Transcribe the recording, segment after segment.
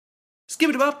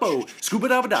Skip-a-da-bop-bo,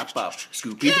 scoop-a-da-ba-da-bop,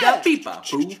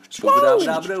 scoop-a-da-beep-bop-boo,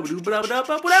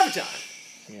 scoop-a-da-ba-da-ba-da-ba-da-ba, whatever time.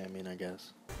 Yeah, I mean, I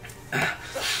guess.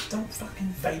 Don't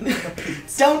fucking vape on the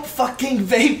pizza. Don't fucking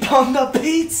vape on the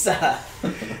pizza!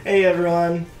 Hey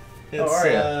everyone. How are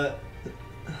ya?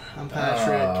 I'm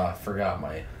Patrick. I forgot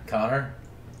my Connor.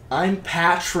 I'm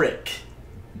Patrick.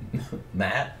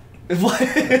 Matt. What?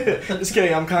 Just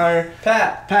kidding, I'm Connor.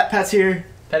 Pat's here.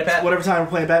 Patty Pat. Whatever time we're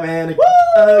playing Batman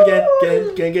again,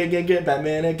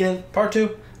 Batman again. Part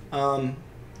 2. I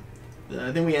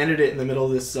think we ended it in the middle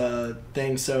of this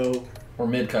thing, so... We're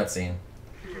mid cutscene.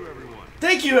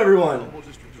 Thank you, everyone!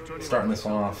 Starting this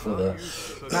one off with a...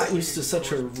 Not used to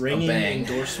such a ringing bang.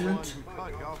 endorsement.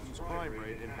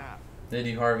 Did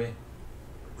you, Harvey?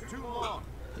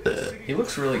 He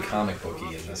looks really comic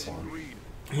booky in this one.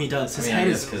 He does. His I mean, head I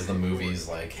guess is... because the movie's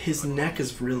like... His neck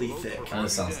is really thick. I know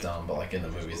this sounds dumb, but like in the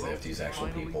movies they have to use actual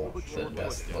people that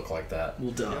best look like that.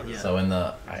 Well, duh, yeah. So in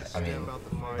the... I mean...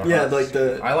 Yeah, like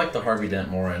the... I like the Harvey Dent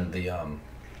more in the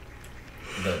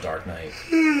Dark Knight.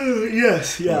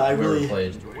 Yes, yeah, I Whoever really...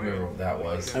 played whoever that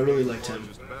was. I really liked him.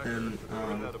 And,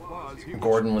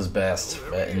 Gordon was best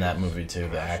in that movie too,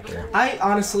 the actor. I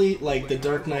honestly, like, the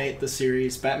Dark Knight, the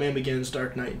series, Batman Begins,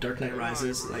 Dark Knight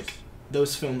Rises, like...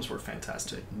 Those films were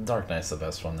fantastic. Dark Knight's the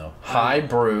best one, though. Hi,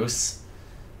 Bruce.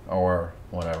 Or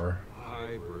whatever.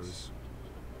 Hi, Bruce.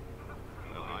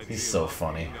 He's so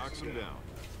funny. That's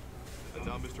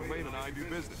how Mr. Wayne and I do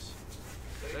business.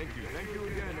 Thank you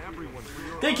again, everyone, for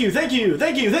your... Thank you,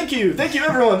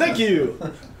 everyone, thank you!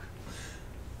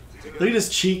 Look at his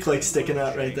cheek, like, sticking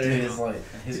out right there.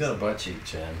 He's got a butt cheek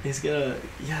chin. He's got a...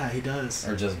 Yeah, he does.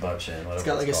 Or just butt chin, whatever He's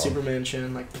got, like, a called. Superman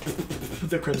chin, like,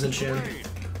 the crimson chin.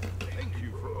 Thank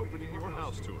you for opening your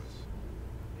house to us.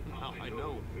 Now I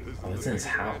know this Oh, it's in his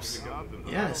house.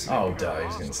 Yes. Oh, duh,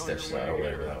 he's getting stitched out or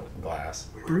whatever, that glass.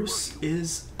 Bruce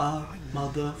is a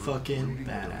motherfucking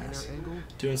badass.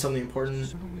 Doing something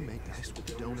important.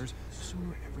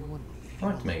 I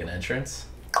like to make an entrance.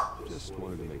 Just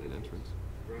wanted to make an entrance.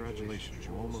 Congratulations,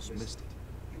 you almost missed it.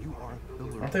 You are a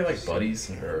pillar. Aren't they like buddies?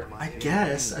 Or I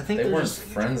guess. I think they they're weren't just...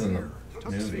 friends in the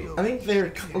movie. I think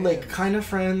they're, like, kind of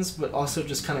friends, but also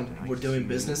just kind of were doing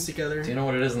business together. Do you know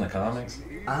what it is in the comics?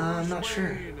 I'm not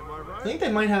sure. I think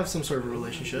they might have some sort of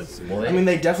relationship. Well, I mean,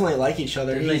 they definitely like each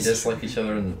other. Didn't they dislike each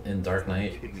other in Dark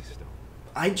Knight?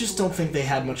 I just don't think they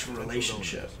had much of a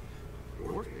relationship.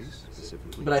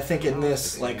 But I think in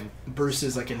this, like, Bruce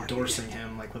is, like, endorsing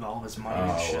him, like, with all of his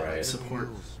money and shit, right. support.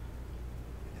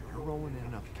 They're rolling in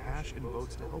enough cash and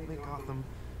votes to help make Gotham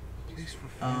a place for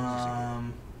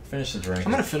Finish the drink.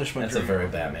 I'm gonna finish my That's drink. a very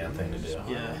Batman thing to do.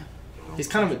 Yeah. He's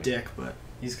kind of a dick, but...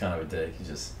 He's kind of a dick. He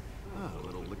just... a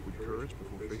little liquid courage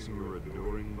before facing your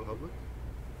adoring public.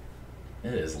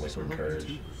 It is liquid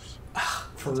courage.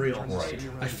 For real. Right.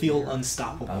 I feel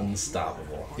unstoppable.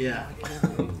 Unstoppable. Yeah.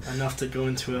 Enough to go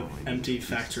into an empty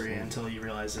factory until you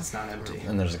realize it's not empty.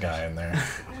 And there's a guy in there.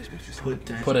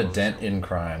 Put a dent in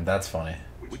crime. That's funny.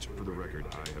 Which, for the record,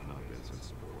 I have not been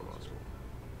since law school.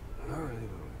 All right.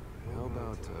 How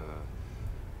about,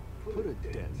 put a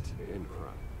dent in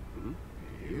crime?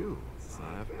 You. It's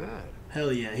not half bad.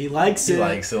 Hell yeah, he likes it. He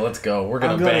likes it. Let's go. We're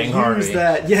I'm gonna bang use Harvey.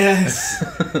 that. Yes.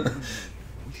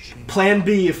 Plan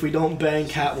B if we don't bang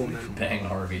Catwoman. Bang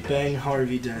Harvey. Bang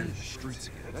Harvey Dent.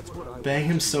 Bang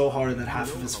him so hard that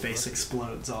half of his face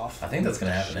explodes off. I think that's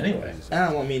gonna happen anyway.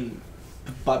 I mean,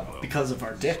 but because of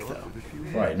our dick though.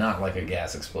 Right, not like a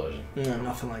gas explosion. No,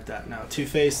 nothing like that. No,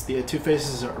 Two-Face. The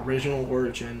Two-Face's original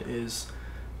origin is,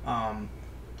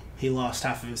 he lost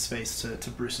half of his face to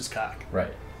Bruce's cock.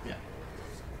 Right. Yeah.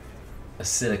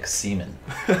 Acidic semen.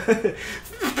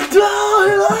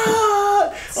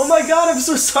 Oh my god, I'm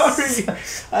so sorry.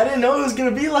 I didn't know it was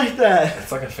gonna be like that.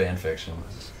 It's like a fan fiction.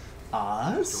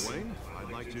 Oz? Wayne,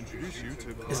 I'd like to introduce you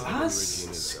to... Is Oz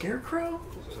Scarecrow?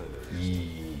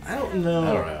 Yee. I don't know.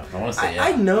 I don't know. I want to say yeah.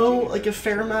 I know like a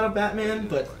fair amount of Batman,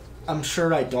 but I'm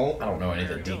sure I don't I don't know any of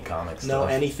the deep comics know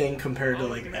stuff. anything compared to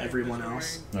like everyone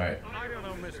else. Right. I don't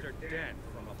know Mr. Dent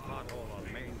from a pothole on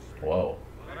Main Street, Whoa.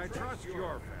 but I trust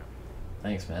your family.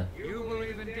 Thanks, man. You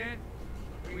believe in Dent,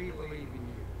 we believe in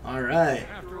you. Alright.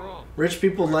 After all, Rich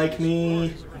people like me.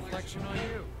 it's a reflection on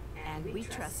you. And we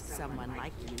trust someone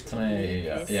like you to Somebody, lead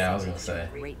this yeah, I was gonna say.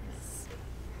 greatness.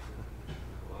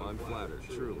 Well, I'm flattered,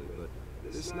 truly, but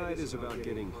this night is about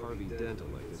getting Harvey Dent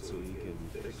elected so he can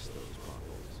fix those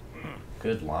potholes.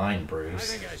 Good line, I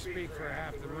Bruce. think I speak for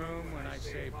half the room when I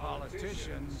say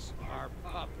politicians are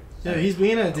puppets. Yeah, he's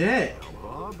being a dick.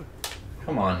 Bob?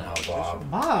 Come on now, Bob.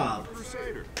 Bob.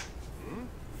 Crusader.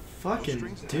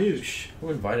 Fucking douche.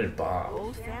 Who invited Bob?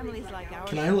 Old families like ours.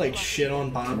 Can I like shit on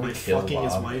Bob Can we by kill fucking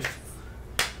his Bob? wife?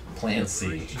 Plan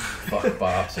C. Fuck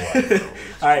Bob's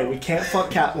wife. Alright, we can't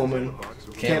fuck Catwoman.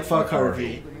 Can't fuck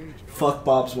Harvey. Fuck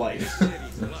Bob's wife.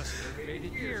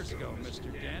 Faded years ago, Mr.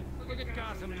 Dent. Look at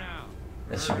Gotham now.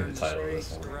 That should be the title of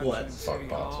this one. What? Fuck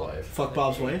Bob's wife. Fuck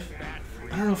Bob's wife?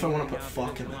 I don't know if I want to put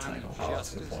fuck in the title. Oh,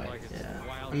 that's a good point. Yeah.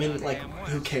 I mean, like,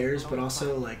 who cares? But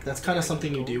also, like, that's kind of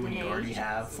something you do when you already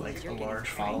have, like, a large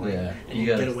following. Yeah. And you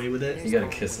get away with it. You gotta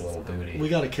kiss a little booty. We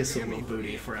gotta kiss a little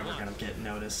booty if we're ever gonna get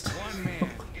noticed. One man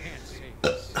can't save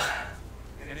us.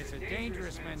 And it's a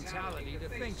dangerous mentality to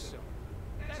think so.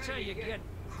 That's how you get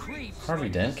creeps. Harvey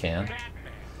Dent can.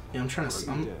 Yeah, I'm trying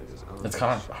to. It's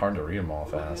kind of hard to read them all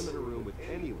Put him fast. in a room with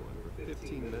anyone for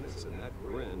 15 minutes, and that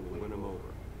grin will win him over.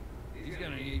 He's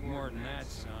gonna need more than that,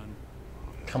 son.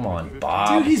 Come on,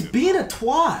 Bob. Dude, he's being a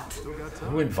twat. Still got time.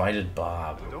 Who invited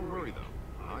Bob? Don't worry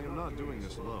though, I am not doing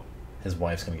this alone. His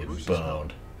wife's gonna get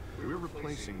boned. We're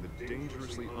replacing the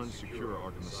dangerously unsecure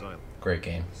Arkham Asylum, Great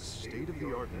game.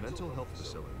 state-of-the-art mental health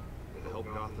facility to help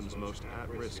Gotham's most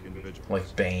at-risk individuals.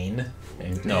 Like Bane.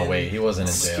 And, no, wait, he wasn't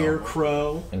in jail.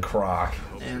 Scarecrow And Croc.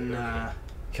 and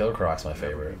Killer Croc's my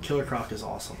favorite. Killer Croc is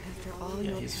awesome. After all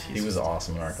Yeah, your he He was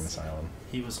awesome in Arkham Asylum.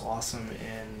 He was awesome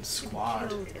in Squad.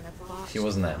 killed in a box He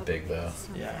wasn't that big though.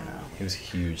 Yeah, I know. He was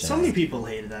huge. So in many it. people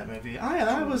hated that movie.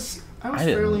 I was I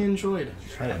didn't. fairly enjoyed.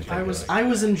 I didn't think it. I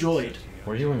was enjoyed.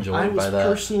 Were you enjoyed I was by that?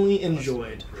 personally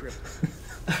enjoyed.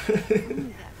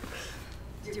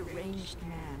 deranged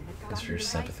man that got That's for your him the right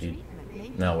sympathy. treatment,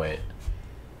 maybe. No, wait.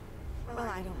 Well,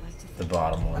 I don't like to think The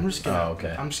bottom one. I'm just gonna. Oh,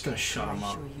 okay. I'm just gonna shut I'm him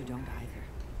up. sure you don't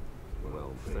either.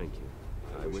 Well, thank you.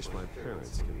 I wish my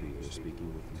parents could be here speaking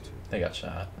with you too. They got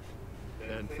shot.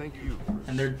 And thank you,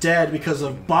 And they're dead because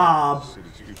of Bob.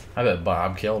 city's future. I bet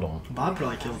Bob killed him. Bob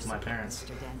probably killed my parents.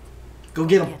 Mr. Dent. Go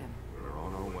get Get him. him. We're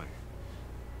on our way.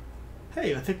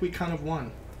 Hey, I think we kind of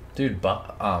won. Dude,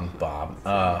 Bob. I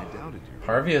doubted you.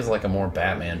 Harvey has like a more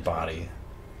Batman body,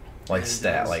 like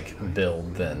stat, like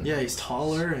build than. Yeah, he's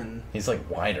taller and He's like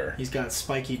wider. he's got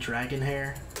spiky dragon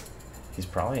hair. He's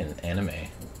probably an anime.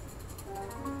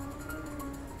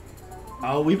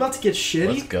 Oh, we about to get Let's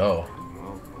shitty? go.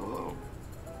 Well, hello.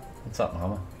 What's up,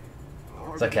 Mama?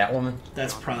 Is that Catwoman?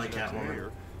 That's probably Here. Catwoman.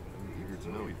 I'm eager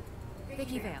to know you.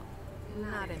 Vicky Vale.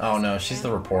 Not Oh, no, interested. she's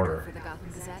the reporter. For the Gotham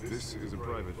Gazette. This is a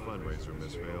private fundraiser,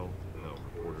 Miss Vale. No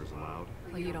reporters allowed.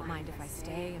 Well, you don't mind if I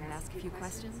stay and ask a few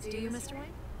questions, do you, Mr. Wayne?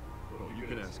 Well, you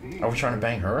can ask me. Are we trying to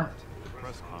bang her? at the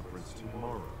press conference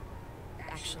tomorrow.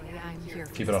 Actually, I'm here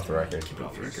for Keep it off the Mr. record. Keep it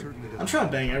off the He record. certainly I'm doesn't- trying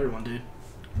to bang everyone, dude.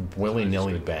 Willy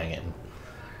nilly banging.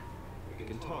 We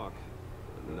can talk,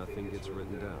 but nothing gets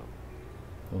written down.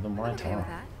 Well, then why I'm okay with talk?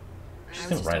 that. She's I was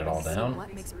gonna just write it hoping all to see down.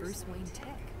 What makes Bruce Wayne tick?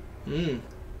 Mmm.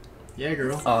 Yeah,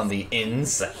 girl. On the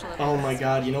inside. Oh my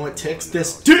god, you know what ticks?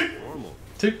 This tick! Normal.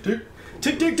 Tick, tick.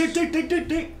 Tick, tick, tick, tick, tick, tick,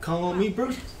 tick. Call me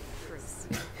Bruce. Bruce.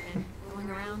 And going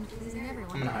around pleasing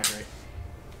everyone. I'm gonna hydrate.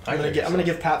 I'm gonna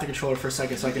give Pat the controller for a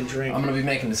second so I can drink. I'm gonna be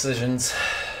making decisions.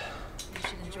 You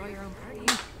should enjoy your own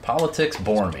party. Politics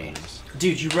bore me.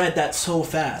 Dude, you read that so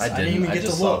fast. I didn't even I get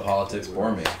just to saw look. politics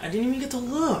bore me. I didn't even get to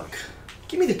look.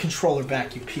 Give me the controller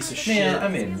back, you piece of shit. Man, I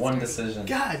made one decision.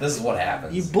 God. This is what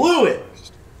happens. You blew it.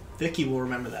 Vicky will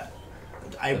remember that.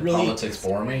 I Did really, politics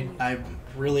bore me. I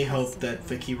really hope that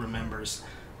Vicky remembers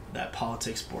that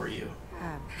politics bore you.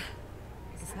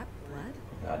 Is that blood?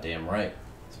 Goddamn right.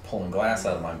 It's pulling glass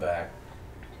out of my back.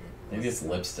 Maybe it's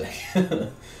lipstick.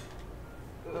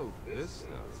 Oh, this?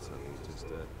 No, it's nothing. Just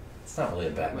It's not really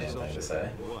a Batman thing to say.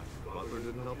 What? Butler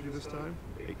didn't help you this time?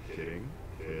 Kidding.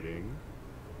 Kidding.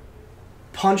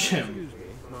 Punch him.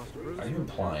 Master Bruce, Are you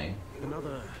implying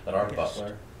another that our guest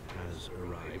butler has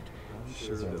arrived.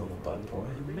 is our little bud boy?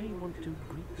 You may want to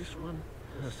greet this one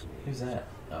personally. Who's that?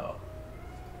 Oh.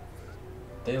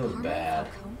 They look Carmine bad.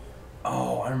 Falcone?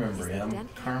 Oh, I He's remember the him.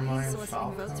 Dent Carmine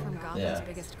soliciting votes from Falcone. Gotham's Yeah.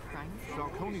 biggest crime.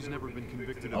 Falcone's never been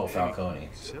convicted of Oh, anything Falcone.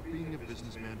 except being a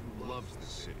businessman who loves this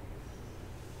city.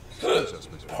 Excuse us,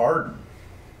 Miss Pardon.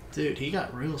 Dude, he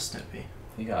got real snippy.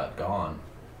 He got gone.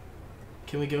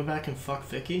 Can we go back and fuck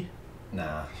Vicky?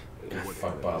 Nah.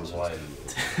 Fuck Bob's wife.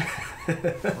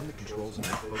 On the controls and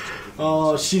folks have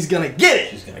Oh, she's gonna get it!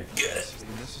 She's gonna get it. the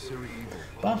necessary evil.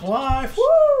 Bob's wife!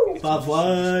 Woo! Bob's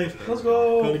wife! Let's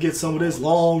Gonna go. get some of this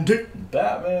long dick.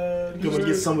 Batman. Gonna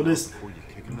get some of this Before you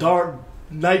kick him out. dark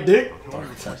night dick. I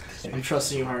I'm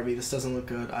trusting you, Harvey. This doesn't look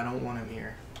good. I don't want him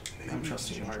here. I'm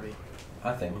trusting you, Harvey.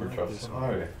 think we're trusting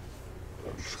Harvey.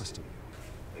 I'm trusting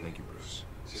you. Thank you, Bruce.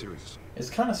 Seriously. It's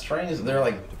kind of strange. They're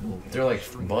like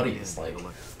buddies. Like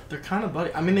They're kind of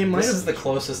buddy. I mean, they might this is have. the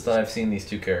closest that I've seen these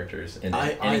two characters in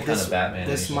any kind this, of Batman.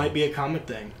 This anything. might be a comic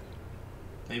thing.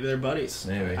 Maybe they're buddies.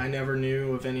 Maybe. I never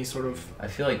knew of any sort of... I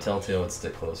feel like Telltale would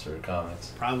stick closer to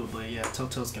comics. Probably, yeah.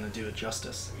 Telltale's gonna do it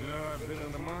justice. You know, I've been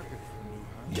in the market for new,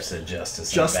 huh? You said Justice.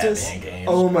 Justice? Batman game.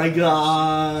 Oh my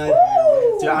god.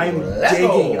 Dude,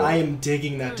 I am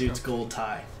digging that dude's gold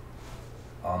tie.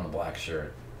 On the black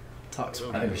shirt. Talks.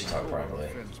 I think we should talk privately.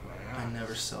 I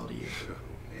never sell to you.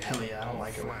 Hell yeah, I don't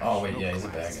like him. Oh wait, yeah, he's a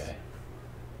bad guy.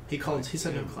 He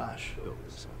said no clash. Build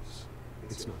this house.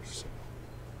 It's not for sale.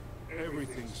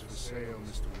 Everything's for sale,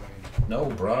 Mr. Wayne. No,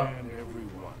 bruh. And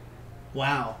everyone.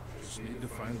 Wow. Just need to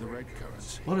find the right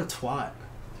currency. What a twat.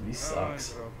 He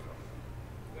sucks.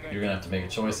 You're gonna have to make a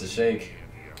choice to shake.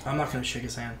 I'm not gonna shake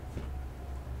his hand.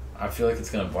 I feel like it's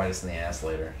gonna bite us in the ass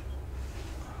later.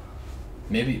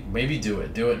 Maybe do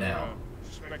it. Do it now.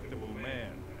 Respectable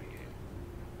man.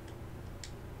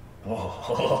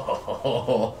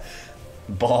 Oh,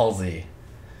 ballsy.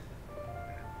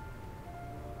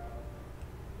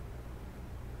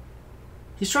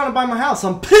 He's trying to buy my house.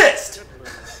 I'm pissed.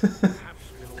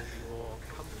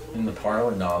 In the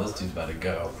parlor? No, this dude's about to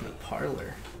go. The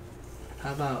parlor.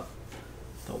 How about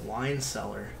the wine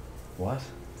cellar? What?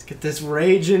 Let's get this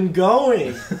raging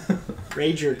going.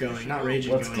 Rager going, not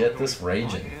raging Let's going. get this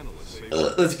raging.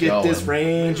 Let's get this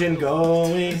raging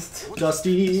going.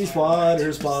 Dusty's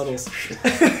waters bottles.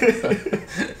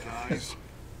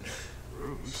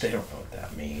 They don't know what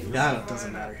that means. Yeah, it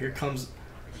doesn't matter. Here comes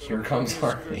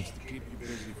Harvey. Keep you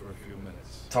busy for a few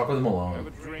minutes. Talk with him Have a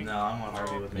alone. drink. No, I want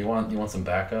Harvey with me. You want some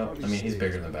backup? I mean, he's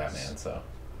bigger than Batman, so.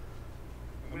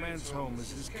 A man's home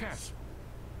is his castle.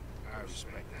 I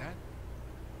respect that.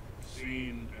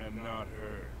 Seen and not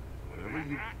heard.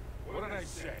 What did I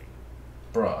say?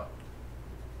 Bruh.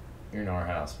 You're in our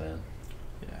house, man.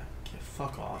 Yeah, okay,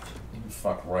 fuck off. You can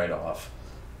fuck right off.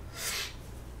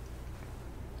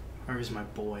 Harvey's my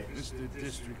boy. Mr.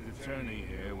 District Attorney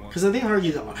here wants... Because I think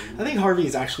Harvey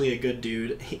is actually a good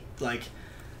dude. He's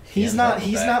Yeah, not not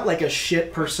he's bad. not like a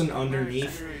shit person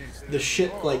underneath. The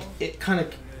shit like it kind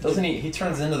of Doesn't he? He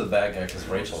turns into the bad guy because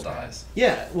Rachel dies.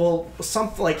 yeah. Well,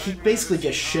 like he basically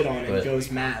gets shit on and But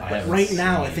goes mad. I But haven't right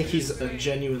now, I seen- think he's a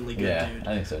genuinely good Yeah, dude.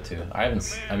 I think so too.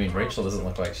 I mean, Rachel doesn't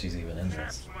look like she's even in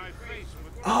this.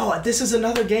 Oh, this is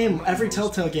another game. Every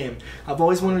Telltale game. I've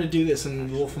always wanted to do this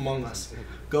in Wolf Among Us.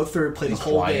 Go through, play He's the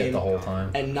whole quiet game, the whole time.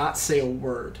 and not say a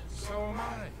word. So am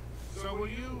I. So are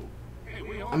you. Hey,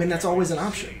 we all I mean, that's always an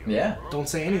option. Yeah. Don't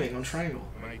say anything on Triangle.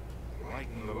 might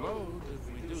lighten the load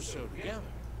if we do so together.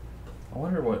 I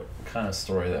wonder what kind of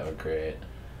story that would create.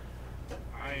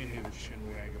 I ain't here to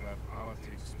chinwag about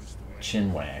politics,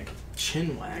 Mr. Wayne. Chinwag.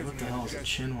 Chinwag? What the hell is a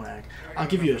chinwag? I'll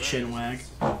give you a chinwag.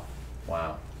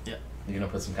 Wow. Yeah. You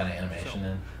gonna put some kind of animation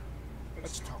in?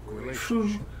 Let's talk Phew.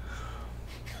 relationship.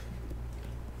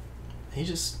 He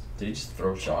just... Did he just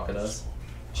throw chalk at us?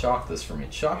 Chalk this for me.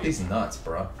 Chalk these nuts,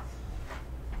 bro.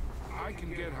 I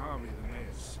can get Harvey the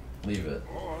mayor's seat. Leave it.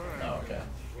 Or, Oh, okay.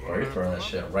 Or you're throwing that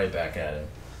shit right back at him.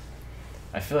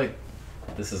 I feel like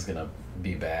this is gonna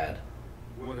be bad.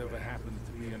 whatever happened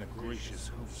to being a gracious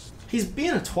host. He's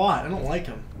being a twat. I don't like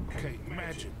him. Okay,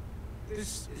 imagine.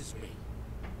 This is me.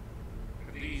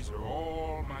 And these are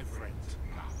all my friends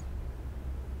now.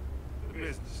 The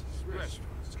businesses,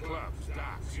 restaurants, clubs,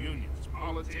 docks, unions,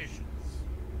 politicians.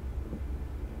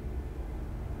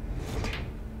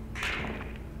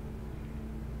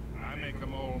 I make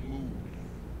them all move.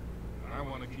 I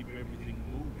want to keep everything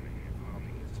moving if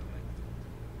Harvey gets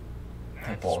elected.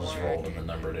 That ball just rolled and the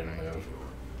number didn't move.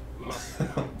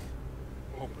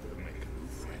 Hoping to make a new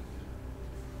friend.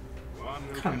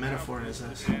 What kind of metaphor is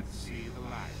this? Can't see the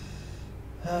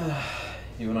light.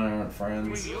 You and I aren't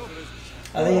friends. Doing your business.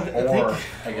 I think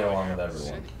I get along with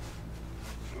everyone.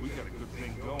 We got a good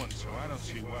thing going, so I don't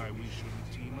see why we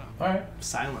shouldn't team up. Alright,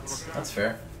 silence. that's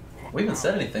fair. We haven't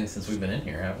said anything since we've been in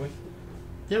here, have we?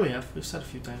 Yeah, we have. We've said a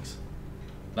few things.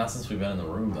 Not since we've been in the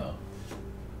room, though.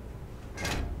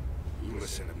 You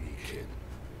listen to me, kid.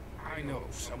 I know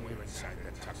somewhere inside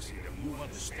that tuxedo you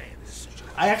understand this situation.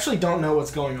 I actually don't know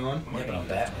what's going on. Yeah, but I'm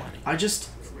Batman. I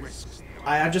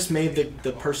just made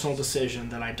the personal decision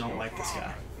that I don't like this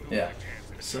guy. Yeah.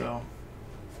 So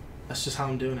that's just how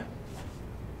I'm doing it.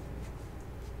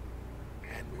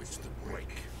 And what's the break?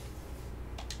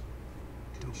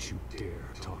 Don't you dare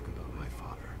talk about my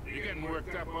father. You're getting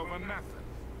worked up over nothing.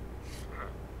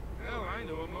 Hell, I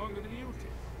knew him longer than you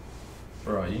did.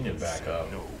 Bro, you need to back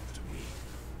up. No to me.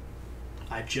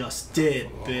 I just did,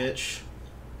 bitch.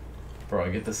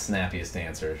 Bro, get the snappiest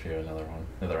answer if you have another one.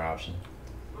 Another option.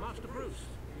 Master Bruce,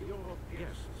 your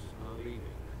guests are leaving.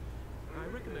 I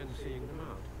recommend seeing them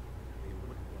out. They wouldn't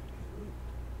want to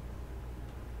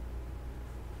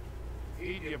be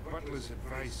rude. Heed your butler's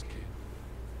advice,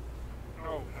 kid.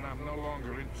 Oh, and I'm no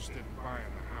longer interested in buying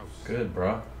the house. Good,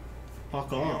 bro. Fuck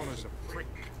The off. owner's a prick.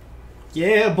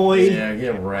 Yeah, boy. Yeah,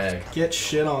 get wrecked. Get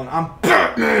shit on. I'm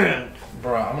Batman.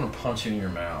 Bro, I'm gonna punch you in your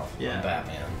mouth. Yeah. I'm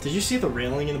Batman. Did you see the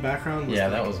railing in the background? Yeah,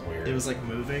 like, that was weird. It was like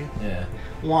moving. Yeah.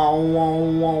 Wow, wow,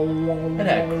 wow, wow, It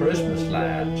had Christmas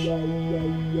lights.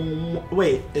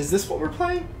 Wait, is this what we're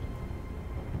playing?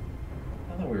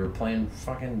 I thought we were playing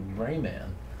fucking Rayman.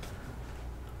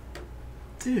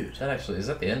 Dude. That actually, is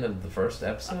that the end of the first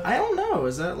episode? I don't know.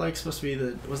 Is that like supposed to be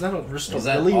the... Was that just Was a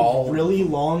that really, all really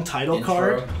long title intro?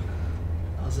 card?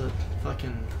 That was a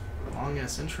fucking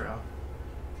long-ass intro.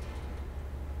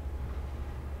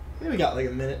 I think we got like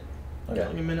a minute. Okay.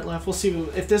 Like a minute left. We'll see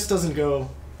if this doesn't go...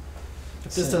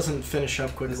 If this doesn't finish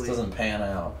up quickly. This doesn't pan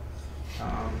out.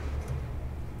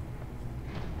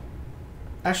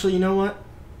 Actually, you know what?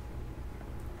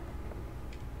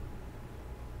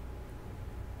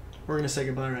 We're gonna say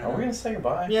goodbye right now. Are we gonna say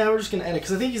goodbye? Yeah, we're just gonna end it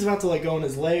because I think he's about to like go in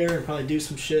his lair and probably do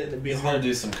some shit, and it'd be He's hard. gonna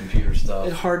do some computer stuff.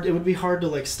 It would be hard to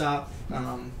like stop.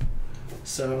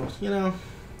 So you know,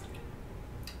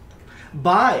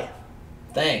 bye.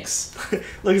 Thanks.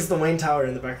 Look, it's the Wayne Tower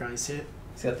in the background. You see it?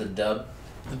 He's got the dub.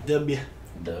 The W.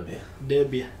 W.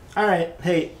 W. All right.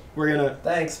 Hey, we're gonna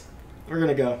Thanks.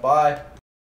 go. Bye.